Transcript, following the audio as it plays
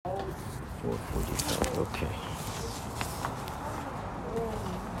4:45. Okay.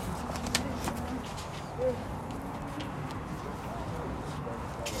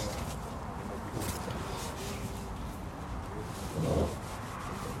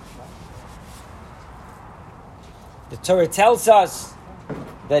 The Torah tells us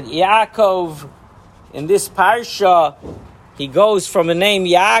that Yaakov, in this parsha, he goes from the name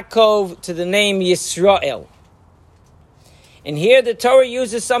Yaakov to the name Yisrael. And here the Torah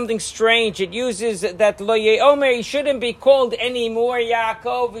uses something strange. It uses that Lo Yeomer, he shouldn't be called anymore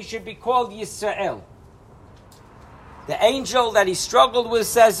Yaakov, he should be called Yisrael. The angel that he struggled with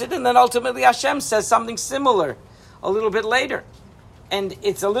says it, and then ultimately Hashem says something similar a little bit later. And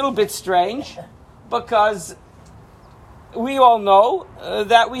it's a little bit strange because we all know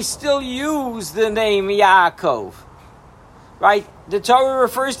that we still use the name Yaakov. Right? The Torah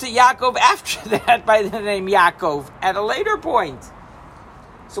refers to Yaakov after that by the name Yaakov at a later point.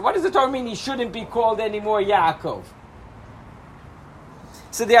 So what does the Torah mean he shouldn't be called anymore Yaakov?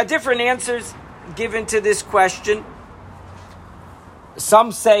 So there are different answers given to this question.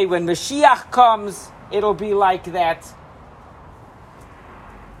 Some say when Mashiach comes, it'll be like that.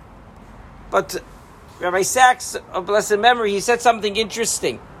 But Rabbi Sachs, of blessed memory, he said something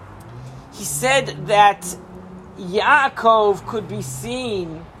interesting. He said that Yaakov could be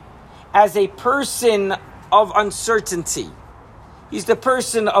seen as a person of uncertainty. He's the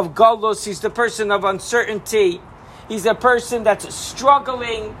person of galus, he's the person of uncertainty. He's a person that's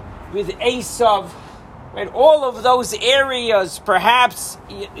struggling with Esav. Right? All of those areas, perhaps,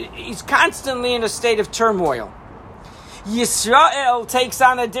 he's constantly in a state of turmoil. Yisrael takes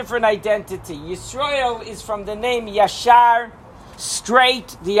on a different identity. Yisrael is from the name Yashar,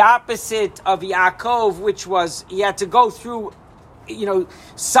 straight, the opposite of Yaakov, which was he had to go through,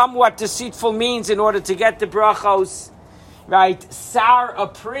 somewhat deceitful means in order to get the brachos. Right? Sar, a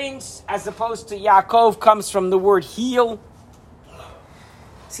prince, as opposed to Yaakov, comes from the word heel.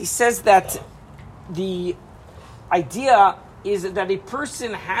 So he says that the idea is that a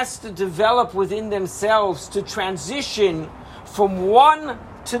person has to develop within themselves to transition from one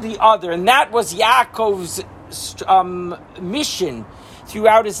to the other. And that was Yaakov's mission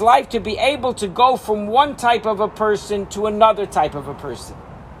throughout his life, to be able to go from one type of a person to another type of a person.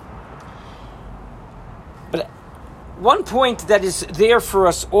 But one point that is there for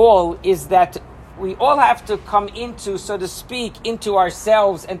us all is that we all have to come into, so to speak, into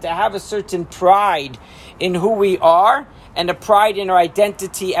ourselves and to have a certain pride in who we are and a pride in our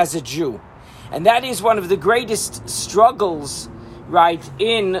identity as a Jew. And that is one of the greatest struggles, right,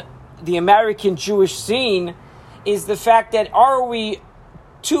 in the American Jewish scene, is the fact that are we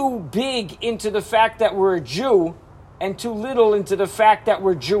too big into the fact that we're a Jew and too little into the fact that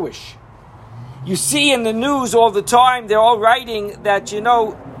we're Jewish? You see in the news all the time, they're all writing that,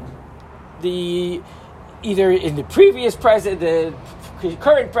 either in the previous president, the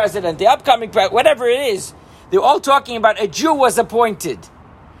current president, the upcoming president, whatever it is, they're all talking about a Jew was appointed.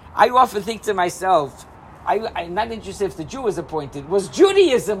 I often think to myself, I'm not interested if the Jew was appointed. Was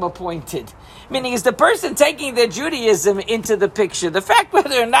Judaism appointed? Meaning, is the person taking their Judaism into the picture? The fact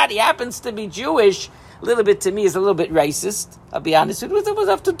whether or not he happens to be Jewish, a little bit to me is a little bit racist. I'll be honest with you. What does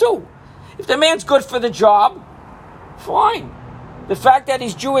it have to do? If the man's good for the job, fine. The fact that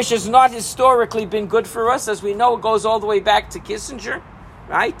he's Jewish has not historically been good for us. As we know, it goes all the way back to Kissinger,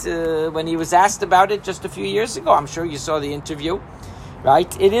 right? When he was asked about it just a few years ago. I'm sure you saw the interview,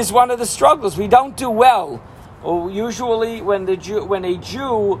 right? It is one of the struggles. We don't do well. Usually when a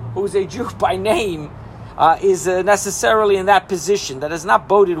Jew who's a Jew by name is necessarily in that position, that has not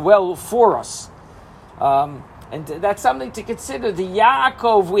boded well for us. And that's something to consider. The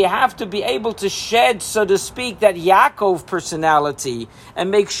Yaakov, we have to be able to shed, so to speak, that Yaakov personality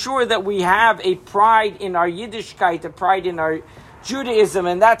and make sure that we have a pride in our Yiddishkeit, a pride in our Judaism,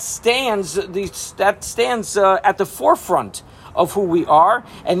 and that stands at the forefront of who we are.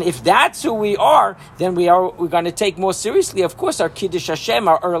 And if that's who we are, then we're going to take more seriously, of course, our Kiddush Hashem,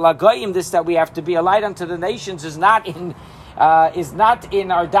 our Lagayim, this that we have to be a light unto the nations is not in our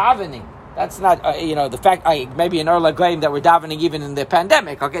davening. That's not, the fact, maybe in our Lagayim that we're davening even in the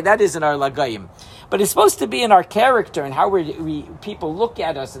pandemic. Okay, that is in our Lagayim. But it's supposed to be in our character and how we people look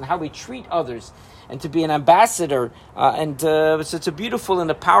at us and how we treat others, and to be an ambassador. So it's a beautiful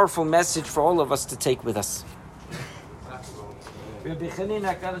and a powerful message for all of us to take with us.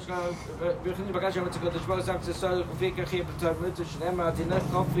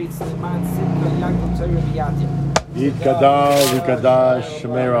 יתקדש וקדש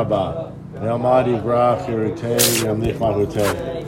שמי רבה. יעמד יברח ירתי ימליך מלכותי.